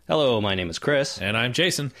Hello, my name is Chris. And I'm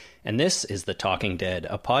Jason. And this is The Talking Dead,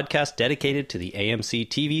 a podcast dedicated to the AMC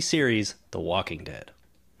TV series, The Walking Dead.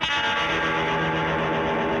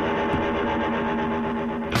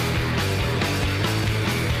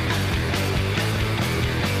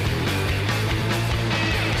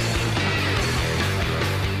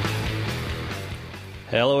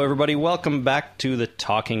 Hello, everybody. Welcome back to The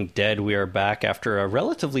Talking Dead. We are back after a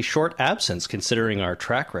relatively short absence, considering our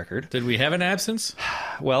track record. Did we have an absence?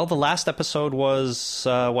 Well, the last episode was,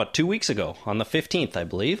 2 weeks ago, on the 15th, I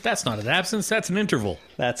believe. That's not an absence, that's an interval.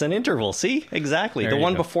 That's an interval, see? Exactly. The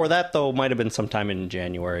one before that, though, might have been sometime in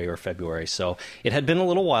January or February, so it had been a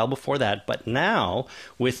little while before that. But now,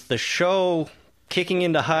 with the show kicking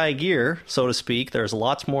into high gear, so to speak, there's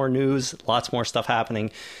lots more news, lots more stuff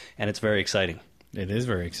happening, and it's very exciting. It is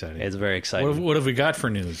very exciting. It's very exciting. What have we got for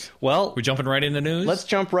news? Well, we're jumping right into news? Let's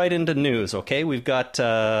jump right into news, okay? We've got,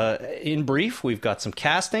 in brief, we've got some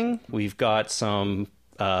casting, we've got some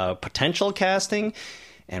potential casting,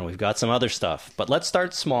 and we've got some other stuff. But let's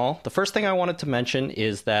start small. The first thing I wanted to mention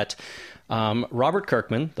is that Robert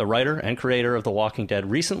Kirkman, the writer and creator of The Walking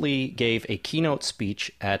Dead, recently gave a keynote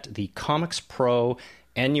speech at the Comics Pro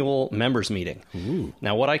annual members meeting. Ooh.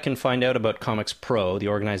 Now, what I can find out about Comics Pro, the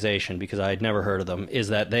organization, because I had never heard of them, is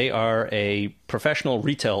that they are a professional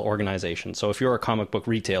retail organization. So if you're a comic book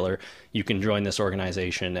retailer, you can join this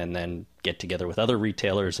organization and then get together with other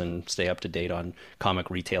retailers and stay up to date on comic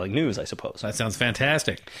retailing news, I suppose. That sounds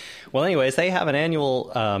fantastic. Well, anyways, they have an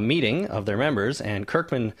annual meeting of their members, and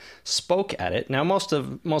Kirkman spoke at it. Now, most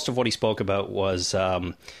of what he spoke about was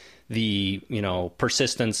the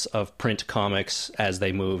persistence of print comics as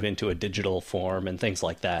they move into a digital form and things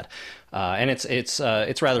like that, and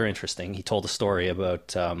it's rather interesting. He told a story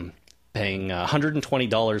about paying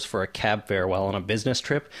 $120 for a cab fare while on a business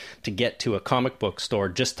trip to get to a comic book store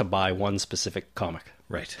just to buy one specific comic.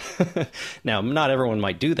 Right. Now, not everyone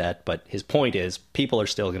might do that, but his point is people are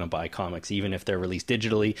still going to buy comics even if they're released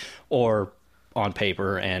digitally or on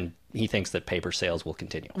paper, and he thinks that paper sales will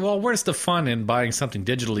continue. Well, where's the fun in buying something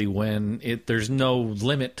digitally when there's no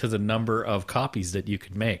limit to the number of copies that you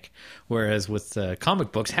could make? Whereas with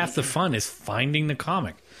comic books, half the fun is finding the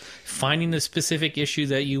comic, finding the specific issue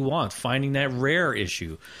that you want, finding that rare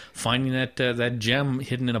issue, finding that gem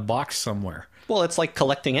hidden in a box somewhere. Well, it's like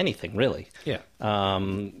collecting anything, really. Yeah. A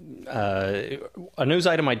news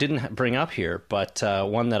item I didn't bring up here, but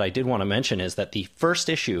one that I did want to mention is that the first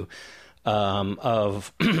issue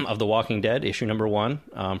of The Walking Dead, issue number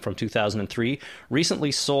 1 from 2003,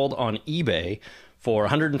 recently sold on eBay for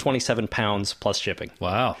 £127 plus shipping.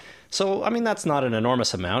 Wow. So, I mean, that's not an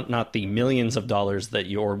enormous amount, not the millions of dollars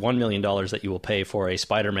or $1 million that you will pay for a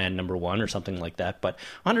Spider-Man number 1 or something like that, but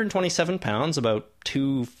 £127, about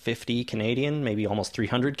 $250 Canadian, maybe almost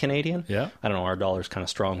 $300 Canadian. Yeah. I don't know, our dollar's kind of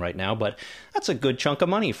strong right now, but that's a good chunk of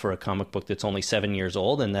money for a comic book that's only 7 years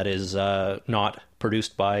old and that is not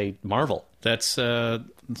produced by Marvel. That's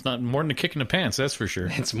it's not more than a kick in the pants, that's for sure.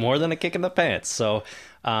 It's more than a kick in the pants. So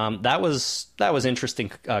that was interesting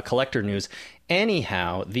collector news.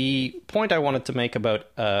 Anyhow, the point I wanted to make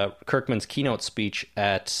about Kirkman's keynote speech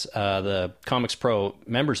at the Comics Pro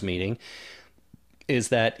members meeting is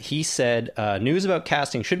that he said news about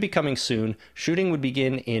casting should be coming soon. Shooting would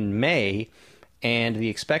begin in May, and he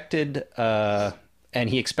expected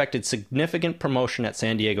significant promotion at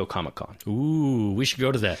San Diego Comic-Con. Ooh, we should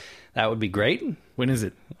go to that. That would be great. When is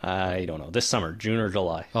it? I don't know. This summer, June or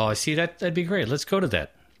July. Oh, I see. That'd be great. Let's go to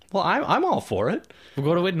that. Well, I'm all for it. We'll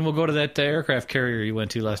go to it, and we'll go to that aircraft carrier you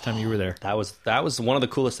went to last time you were there. That was one of the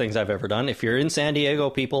coolest things I've ever done. If you're in San Diego,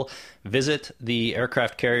 people, visit the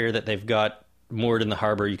aircraft carrier that they've got moored in the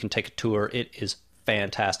harbor. You can take a tour. It is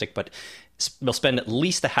fantastic, but we'll spend at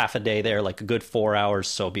least a half a day there, like a good 4 hours,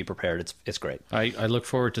 so be prepared. It's great. I look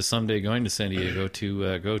forward to someday going to San Diego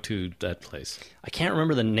to go to that place. I can't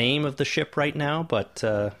remember the name of the ship right now, but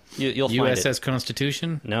you'll find it. USS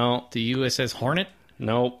Constitution? No. The USS Hornet?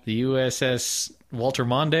 No. The USS Walter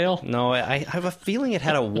Mondale? No, I have a feeling it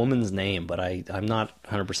had a woman's name, but I'm not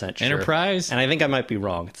 100% sure. Enterprise? And I think I might be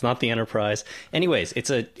wrong. It's not the Enterprise. Anyways, it's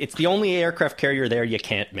the only aircraft carrier there. You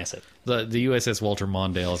can't miss it. The USS Walter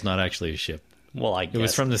Mondale is not actually a ship. Well, I guess. It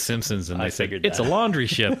was from The Simpsons, and I they figured said, it's a laundry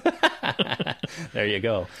ship. There you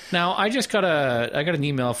go. Now, I got an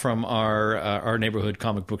email from our neighborhood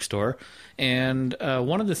comic book store, and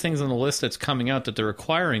one of the things on the list that's coming out that they're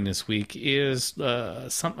acquiring this week is a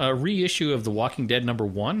reissue of The Walking Dead number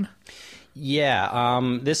 1. Yeah,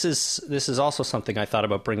 this is also something I thought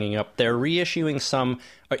about bringing up. They're reissuing some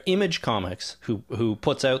Image Comics, who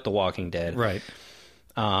puts out The Walking Dead. Right.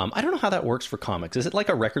 I don't know how that works for comics. Is it like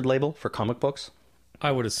a record label for comic books?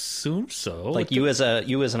 I would assume so. Like you as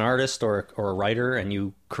an artist or a writer, and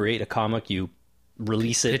you create a comic, you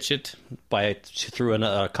release it, pitch it through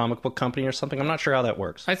a comic book company or something. I'm not sure how that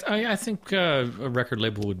works. I think a record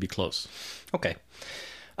label would be close. Okay.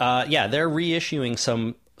 Yeah, they're reissuing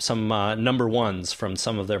some number ones from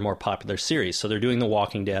some of their more popular series. So they're doing The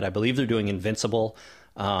Walking Dead. I believe they're doing Invincible,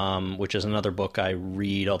 which is another book I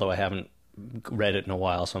read, although I haven't read it in a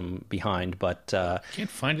while, so I'm behind. But Can't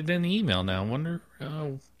find it in the email now. Wonder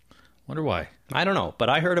why. I don't know. But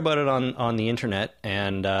I heard about it on the internet,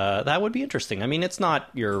 and that would be interesting. I mean, it's not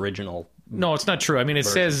your original. No, it's not true. I mean, it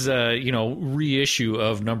says, reissue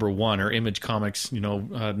of number one, or Image Comics,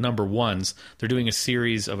 number ones. They're doing a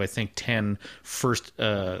series of, I think, 10 first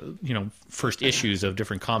issues of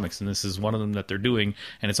different comics, and this is one of them that they're doing,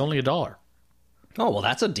 and it's only $1. Oh, well,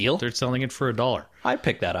 that's a deal. They're selling it for $1. I'd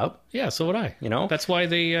pick that up. Yeah, so would I. That's why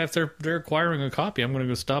if they're acquiring a copy, I'm going to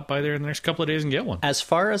go stop by there in the next couple of days and get one. As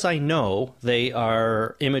far as I know,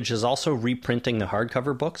 Image is also reprinting the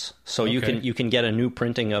hardcover books, so you can get a new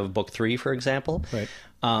printing of book 3, for example. Right.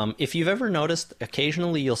 If you've ever noticed,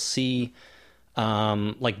 occasionally you'll see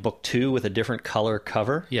like book 2 with a different color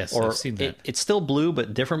cover. Yes, or I've seen that. It's still blue,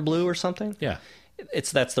 but different blue or something. Yeah.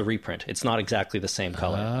 That's the reprint. It's not exactly the same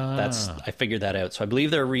color. I figured that out. So I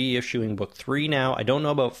believe they're reissuing book 3 now. I don't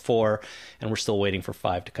know about 4, and we're still waiting for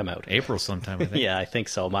 5 to come out. April sometime, I think. Yeah, I think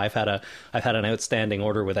so. I've had an outstanding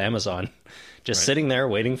order with Amazon, just sitting there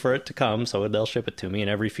waiting for it to come, so they'll ship it to me.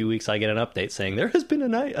 And every few weeks I get an update saying there has been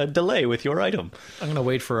a delay with your item. I'm going to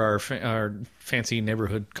wait for our fancy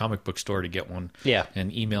neighborhood comic book store to get one. Yeah,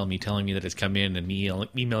 and email me telling me that it's come in, and me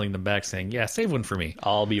emailing them back saying, "Yeah, save one for me."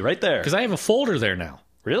 I'll be right there because I have a folder there now.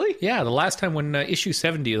 Really? Yeah, the last time when issue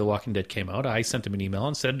 70 of The Walking Dead came out, I sent him an email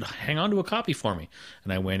and said, hang on to a copy for me.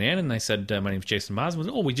 And I went in and I said, my name's Jason Mosman.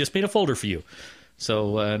 Oh, we just made a folder for you.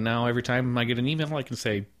 So now every time I get an email, I can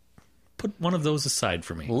say, put one of those aside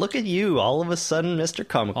for me. Look at you, all of a sudden, Mr.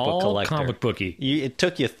 Comic Book Collector. Comic booky. It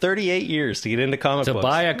took you 38 years to get into comic books. To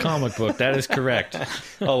buy a comic book, that is correct.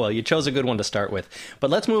 Oh, well, you chose a good one to start with.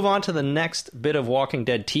 But let's move on to the next bit of Walking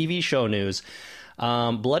Dead TV show news.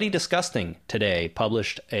 Bloody Disgusting today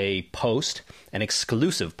published a post, an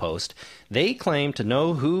exclusive post. They claim to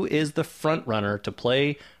know who is the front runner to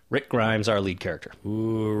play Rick Grimes, our lead character.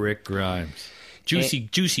 Ooh, Rick Grimes.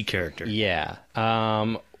 Juicy character. Yeah.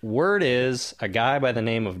 Word is a guy by the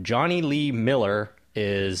name of Johnny Lee Miller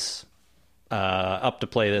is up to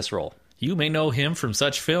play this role. You may know him from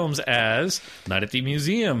such films as Night at the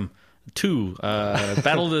Museum 2,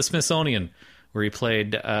 Battle of the Smithsonian, where he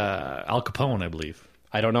played Al Capone, I believe.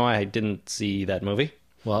 I don't know. I didn't see that movie.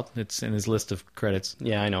 Well, it's in his list of credits.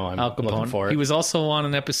 Yeah, I know. I'm Al Capone. looking for it. He was also on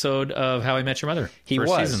an episode of How I Met Your Mother. He first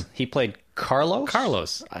was. Season. He played Carlos?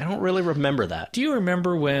 Carlos. I don't really remember that. Do you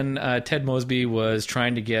remember when Ted Mosby was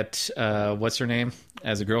trying to get, what's her name,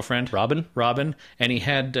 as a girlfriend? Robin. And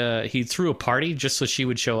he threw a party just so she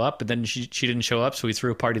would show up, but then she didn't show up, so he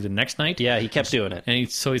threw a party the next night. Yeah, he kept doing it. And he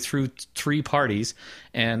threw 3 parties,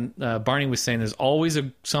 and Barney was saying there's always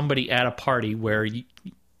somebody at a party where you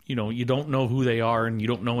don't know who they are and you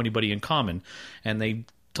don't know anybody in common. And they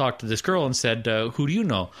talked to this girl and said, who do you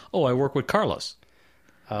know? Oh, I work with Carlos.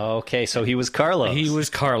 Okay, so he was Carlos. He was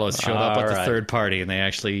Carlos. Showed up at the right. third party, and they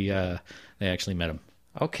actually met him.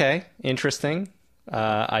 Okay, interesting.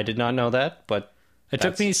 I did not know that, but it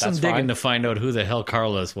took me some digging to find out who the hell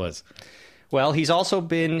Carlos was. Well, he's also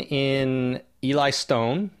been in Eli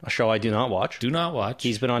Stone, a show I do not watch.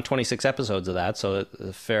 He's been on 26 episodes of that, so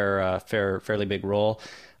a fairly big role.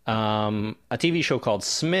 A TV show called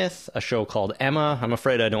Smith, a show called Emma. I'm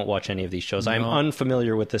afraid I don't watch any of these shows. No. I'm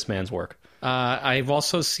unfamiliar with this man's work. I've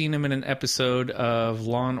also seen him in an episode of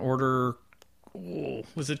Law and Order.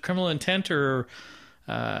 Was it Criminal Intent or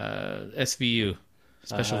SVU,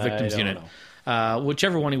 Special Victims Unit?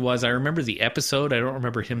 Whichever one he was. I remember the episode. I don't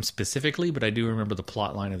remember him specifically, but I do remember the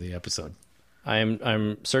plot line of the episode.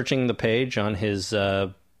 I'm searching the page on his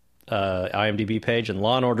IMDb page, and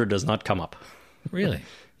Law and Order does not come up. Really?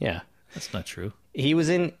 Yeah. That's not true. He was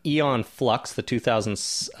in Eon Flux, the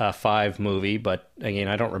 2005 movie, but again,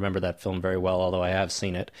 I don't remember that film very well, although I have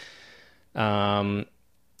seen it. So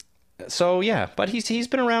yeah, but he's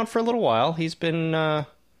been around for a little while. He's been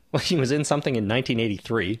he was in something in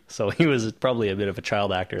 1983, so he was probably a bit of a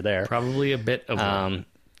child actor there. Probably a bit of one.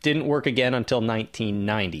 Didn't work again until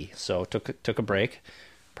 1990, so took a break.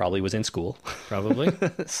 Probably was in school. Probably.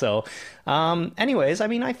 So, anyways, I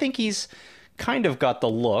mean, I think he's kind of got the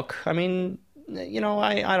look. I mean,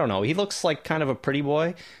 I don't know. He looks like kind of a pretty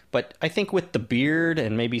boy, but I think with the beard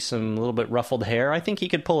and maybe some little bit ruffled hair, I think he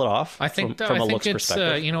could pull it off. I think from a looks it's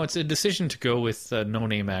perspective. it's a decision to go with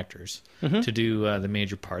no-name actors to do the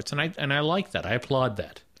major parts, and I like that. I applaud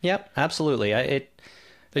that. Yep, absolutely. They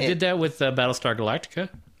did that with Battlestar Galactica.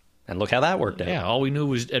 And look how that worked out. Yeah, all we knew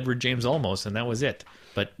was Edward James Olmos, and that was it.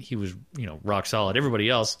 But he was, rock solid. Everybody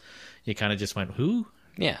else, you kind of just went, who?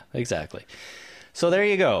 Yeah, exactly. So there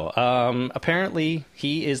you go. Apparently,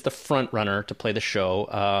 he is the front runner to play the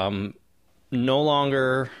show. No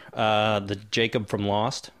longer the Jacob from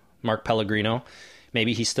Lost, Mark Pellegrino.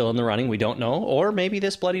 Maybe he's still in the running. We don't know. Or maybe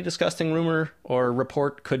this bloody disgusting rumor or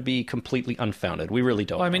report could be completely unfounded. We really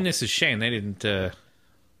don't know. I mean, this is Shane. They didn't...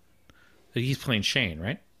 he's playing Shane,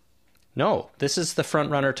 right? No, this is the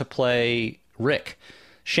front runner to play Rick.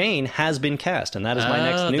 Shane has been cast, and that is my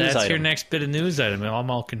next news item. That's your next bit of news item.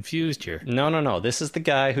 I'm all confused here. No. This is the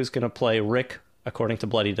guy who's going to play Rick, according to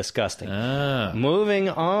Bloody Disgusting. Moving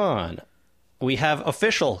on. We have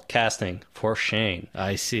official casting for Shane.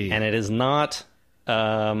 I see. And it is not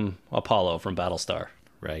Apollo from Battlestar.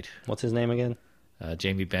 Right. What's his name again?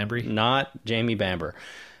 Jamie Bambury? Not Jamie Bamber.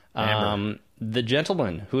 The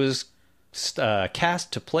gentleman who is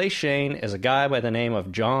cast to play Shane is a guy by the name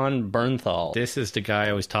of John Bernthal. This is the guy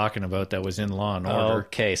I was talking about that was in Law and Order.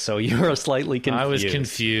 Okay, so you're slightly confused. I was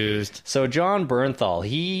confused. So John Bernthal,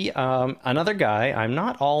 he, another guy I'm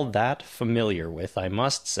not all that familiar with, I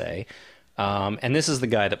must say. And this is the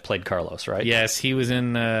guy that played Carlos, right? Yes, he was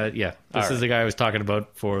in, This is the guy I was talking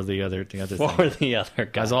about for the other thing. For the other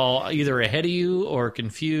guy. I was all either ahead of you or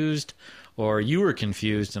confused, or you were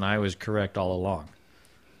confused and I was correct all along.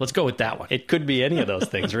 Let's go with that one. It could be any of those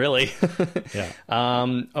things, really.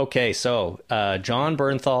 Yeah. Okay, so John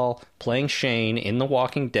Bernthal playing Shane in The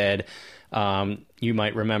Walking Dead. You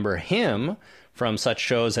might remember him from such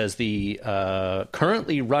shows as the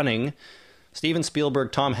currently running Steven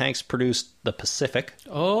Spielberg, Tom Hanks produced The Pacific.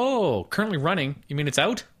 Oh, currently running? You mean it's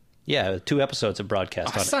out? Yeah, 2 episodes of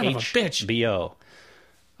broadcast on son of a bitch. HBO.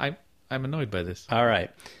 I'm annoyed by this. All right.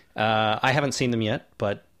 I haven't seen them yet,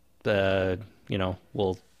 but,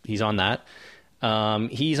 he's on that.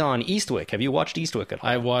 He's on Eastwick. Have you watched Eastwick at all?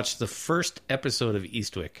 I watched the first episode of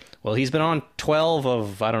Eastwick. Well, he's been on 12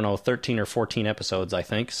 of, 13 or 14 episodes, I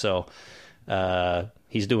think. So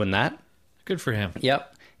he's doing that. Good for him. Yep.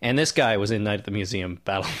 And this guy was in Night at the Museum,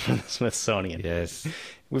 Battle for the Smithsonian. Yes.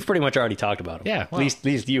 We've pretty much already talked about him. Yeah. Well, at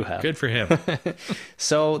least you have. Good for him.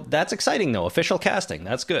 So that's exciting, though. Official casting.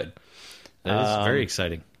 That's good. That is very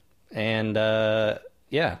exciting. And,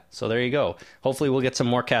 so there you go. Hopefully we'll get some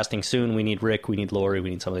more casting soon. We need Rick, we need Lori, we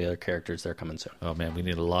need some of the other characters. They're coming soon. Oh, man, we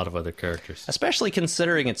need a lot of other characters. Especially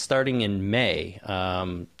considering it's starting in May.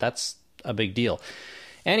 That's a big deal.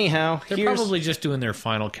 Anyhow, they're probably just doing their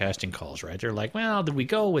final casting calls, right? They're like, well, did we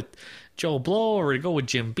go with Joe Blow or go with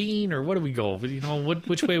Jim Beam or what do we go?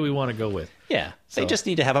 Which way we want to go with? Yeah, they just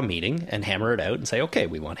need to have a meeting and hammer it out and say, okay,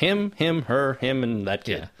 we want him, her, him, and that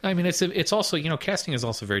kid. Yeah. I mean, it's also, casting is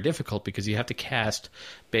also very difficult because you have to cast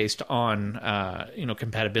based on,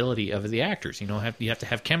 compatibility of the actors. You have to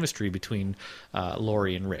have chemistry between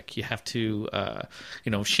Lori and Rick. You have to,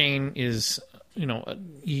 Shane is,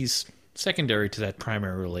 he's secondary to that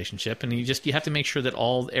primary relationship, and you have to make sure that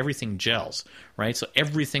everything gels, right? So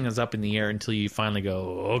everything is up in the air until you finally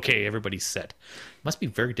go, okay, everybody's set. It must be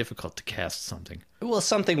very difficult to cast something. Well,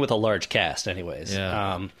 something with a large cast, anyways.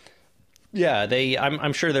 Yeah.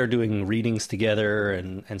 I'm sure they're doing readings together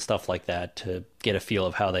and stuff like that to get a feel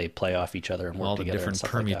of how they play off each other and work together. All the different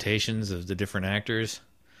permutations of the different actors.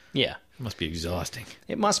 Yeah, it must be exhausting.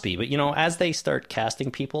 It must be, but as they start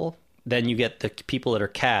casting people, then you get the people that are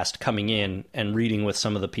cast coming in and reading with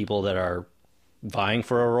some of the people that are vying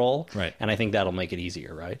for a role. Right. And I think that'll make it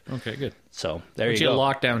easier, right? Okay, good. So there Once you go.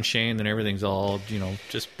 lock down Shane, then everything's all,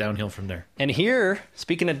 just downhill from there. And here,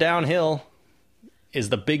 speaking of downhill, is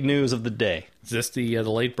the big news of the day. Is this the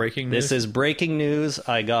late breaking news? This is breaking news.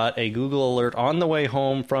 I got a Google alert on the way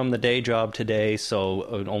home from the day job today,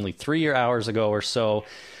 so only 3 hours ago or so.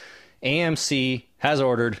 AMC has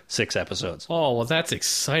ordered 6 episodes. Oh, well, that's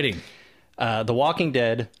exciting. The Walking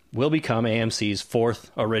Dead will become AMC's 4th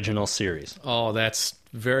original series. Oh, that's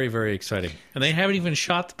very, very exciting. And they haven't even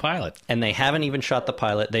shot the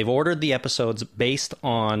pilot. They've ordered the episodes based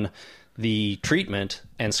on the treatment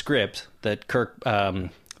and script that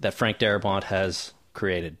that Frank Darabont has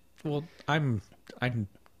created. Well, I'm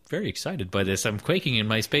very excited by this. I'm quaking in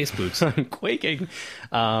my space boots. I'm quaking.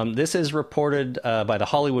 This is reported by The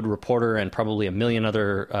Hollywood Reporter and probably a million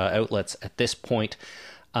other outlets at this point.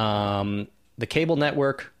 The cable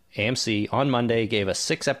network, AMC, on Monday gave a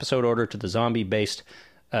 6-episode order to the zombie-based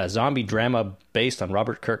a zombie drama based on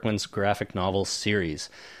Robert Kirkman's graphic novel series.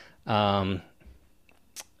 Joe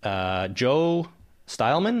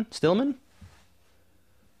Stillerman,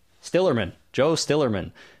 Joe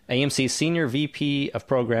Stillerman, AMC's senior VP of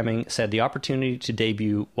programming, said the opportunity to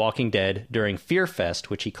debut Walking Dead during Fear Fest,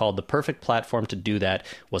 which he called the perfect platform to do that,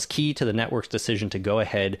 was key to the network's decision to go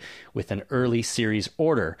ahead with an early series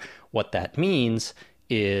order. What that means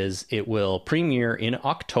is it will premiere in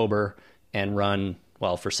October and run,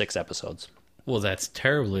 well, for 6 episodes. Well, that's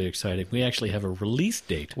terribly exciting. We actually have a release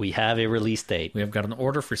date. We have a release date. We have got an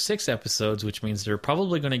order for 6 episodes, which means they're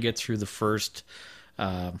probably going to get through the first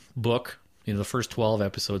book, the first 12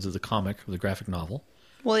 episodes of the comic, of the graphic novel.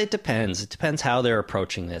 Well, it depends. It depends how they're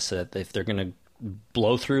approaching this. If they're going to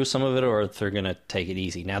blow through some of it or if they're going to take it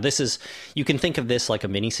easy. Now, you can think of this like a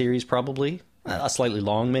miniseries, probably, a slightly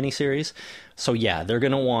long miniseries. So, yeah, they're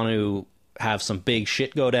going to want to have some big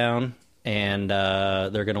shit go down, and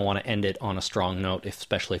they're going to want to end it on a strong note,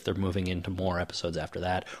 especially if they're moving into more episodes after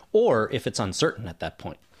that, or if it's uncertain at that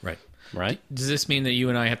point. Right? Does this mean that you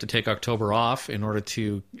and I have to take October off in order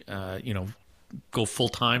to, go full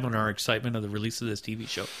time on our excitement of the release of this TV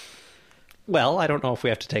show? Well, I don't know if we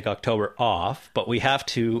have to take October off, but we have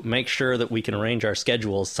to make sure that we can arrange our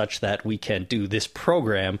schedules such that we can do this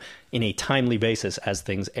program in a timely basis as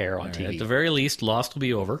things air on TV. At the very least, Lost will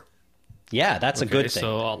be over. Yeah, that's a good thing.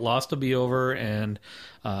 So Lost will be over, and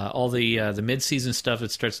all the mid-season stuff that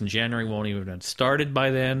starts in January won't even have started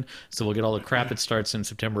by then. So we'll get all the crap that starts in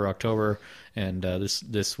September, October, and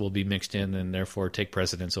this will be mixed in, and therefore take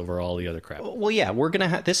precedence over all the other crap. Well, yeah,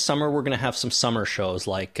 this summer we're gonna have some summer shows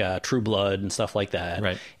like True Blood and stuff like that.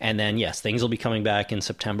 Right. And then yes, things will be coming back in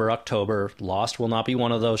September, October. Lost will not be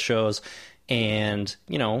one of those shows, and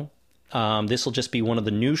this will just be one of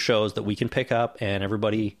the new shows that we can pick up, and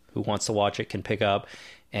everybody who wants to watch it can pick up.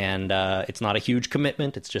 And it's not a huge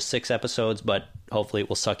commitment. It's just 6 episodes, but hopefully it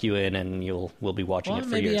will suck you in, and we'll be watching it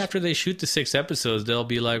for years. Maybe after they shoot the 6 episodes, they'll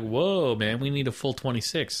be like, whoa, man, we need a full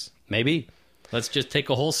 26. Maybe. Let's just take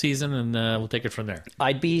a whole season, and we'll take it from there.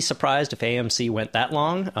 I'd be surprised if AMC went that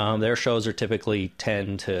long. Their shows are typically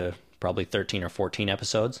 10 to probably 13 or 14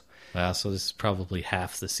 episodes. So this is probably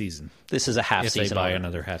half the season. This is a half season. If they buy order.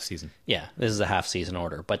 another half season. Yeah, this is a half season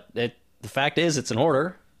order. But the fact is, it's an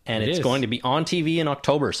order, and it's going to be on TV in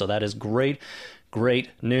October. So that is great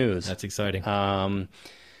news. That's exciting.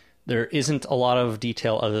 There isn't a lot of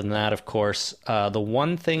detail other than that, of course. The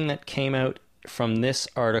one thing that came out from this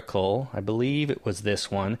article, I believe it was this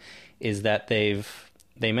one, is that they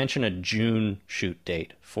mention a June shoot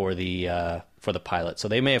date for the pilot, so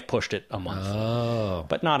they may have pushed it a month. Oh,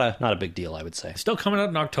 but not a big deal, I would say. Still coming out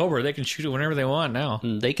in October. They can shoot it whenever they want now.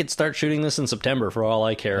 They could start shooting this in September for all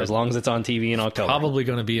I care, as long as it's on TV in October. Probably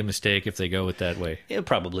going to be a mistake if they go with that way. Yeah,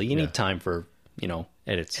 probably. You need time for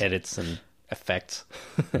edits and effects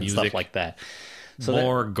and stuff like that. So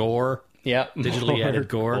more gore. Yeah, digitally added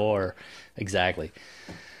gore. Exactly.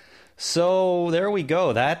 So there we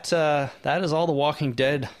go. That is all the Walking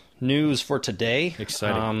Dead news for today.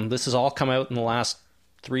 Exciting. This has all come out in the last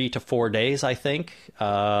 3 to 4 days, I think.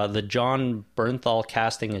 The John Bernthal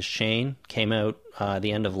casting as Shane came out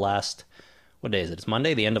the end of last... What day is it? It's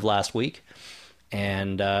Monday, the end of last week.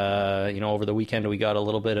 And, over the weekend we got a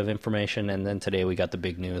little bit of information, and then today we got the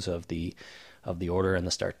big news of the order and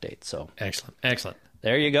the start date. So Excellent.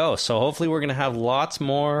 There you go. So hopefully we're going to have lots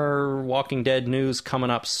more Walking Dead news coming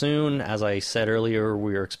up soon. As I said earlier,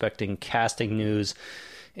 we're expecting casting news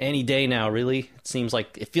any day now, really.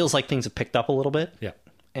 It feels like things have picked up a little bit. Yeah.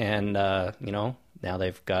 And, now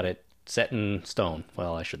they've got it set in stone.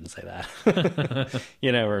 Well, I shouldn't say that.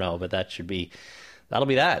 You never know, but that'll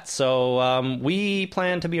be that. So we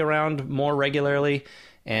plan to be around more regularly,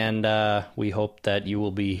 and we hope that you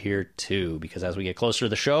will be here too, because as we get closer to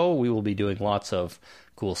the show, we will be doing lots of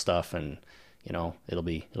cool stuff, and, it'll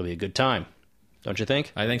be a good time. Don't you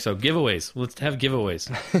think? I think so. Giveaways. Let's have giveaways.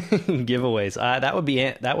 Giveaways.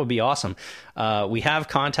 That would be awesome. We have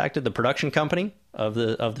contacted the production company of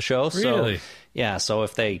the show. Really? So, yeah. So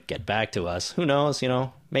if they get back to us, who knows?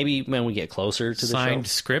 Maybe when we get closer to the show. Signed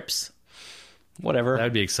scripts. Whatever. That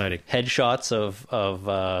would be exciting. Headshots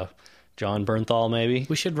of John Bernthal, maybe.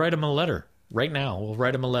 We should write him a letter right now. We'll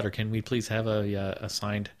write him a letter. Can we please have a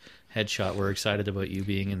signed headshot? We're excited about you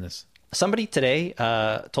being in this. Somebody today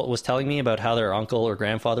was telling me about how their uncle or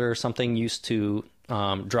grandfather or something used to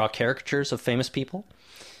draw caricatures of famous people,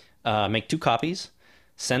 make 2 copies,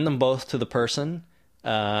 send them both to the person,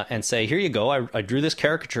 and say, here you go, I drew this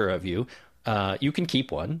caricature of you. You can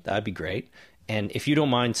keep one. That'd be great. And if you don't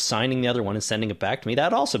mind signing the other one and sending it back to me,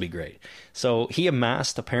 that'd also be great. So he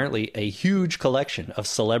amassed apparently a huge collection of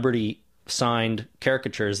celebrity signed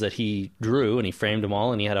caricatures that he drew, and he framed them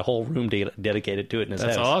all, and he had a whole room dedicated to it in his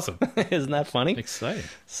house. That's awesome. Isn't that funny? Exciting.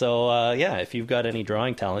 So, yeah, if you've got any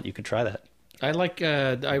drawing talent, you could try that.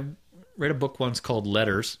 I read a book once called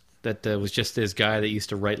Letters that was just this guy that used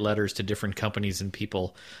to write letters to different companies and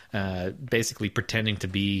people, basically pretending to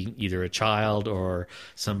be either a child or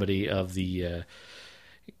somebody of the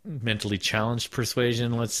mentally challenged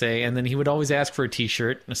persuasion, let's say. And then he would always ask for a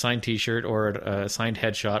T-shirt, a signed T-shirt, or a signed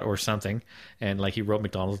headshot or something. And like he wrote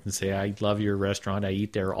McDonald's and say, I love your restaurant. I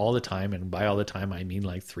eat there all the time. And by all the time, I mean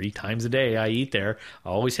like 3 times a day I eat there. I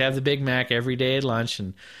always have the Big Mac every day at lunch.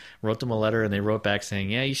 And wrote them a letter, and they wrote back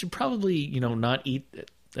saying, yeah, you should probably, not eat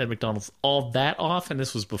at McDonald's all that often.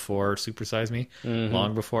 This was before Super Size Me,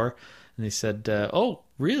 long before. And they said, oh,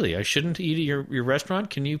 really? I shouldn't eat at your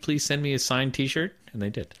restaurant? Can you please send me a signed T-shirt? And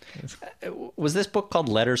they did. Was this book called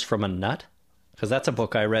Letters from a Nut? Because that's a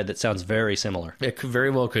book I read that sounds very similar. It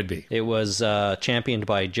very well could be. It was championed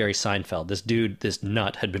by Jerry Seinfeld. This dude, this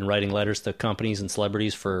nut, had been writing letters to companies and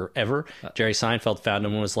celebrities forever. Jerry Seinfeld found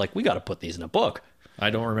him and was like, we got to put these in a book. I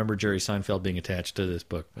don't remember Jerry Seinfeld being attached to this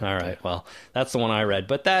book. All right. Well, that's the one I read.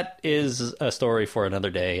 But that is a story for another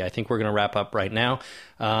day. I think we're going to wrap up right now.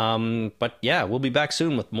 But yeah, we'll be back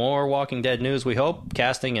soon with more Walking Dead news, we hope,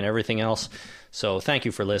 casting and everything else. So thank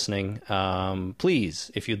you for listening. Please,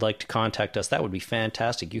 if you'd like to contact us, that would be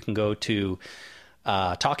fantastic. You can go to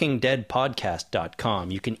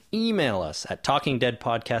talkingdeadpodcast.com. You can email us at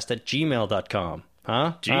talkingdeadpodcast@gmail.com.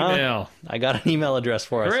 Huh? Gmail. I got an email address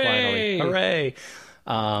for us. Hooray! Finally. Hooray!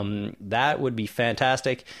 That would be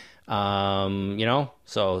fantastic.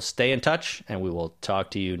 So stay in touch, and we will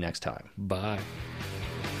talk to you next time. Bye.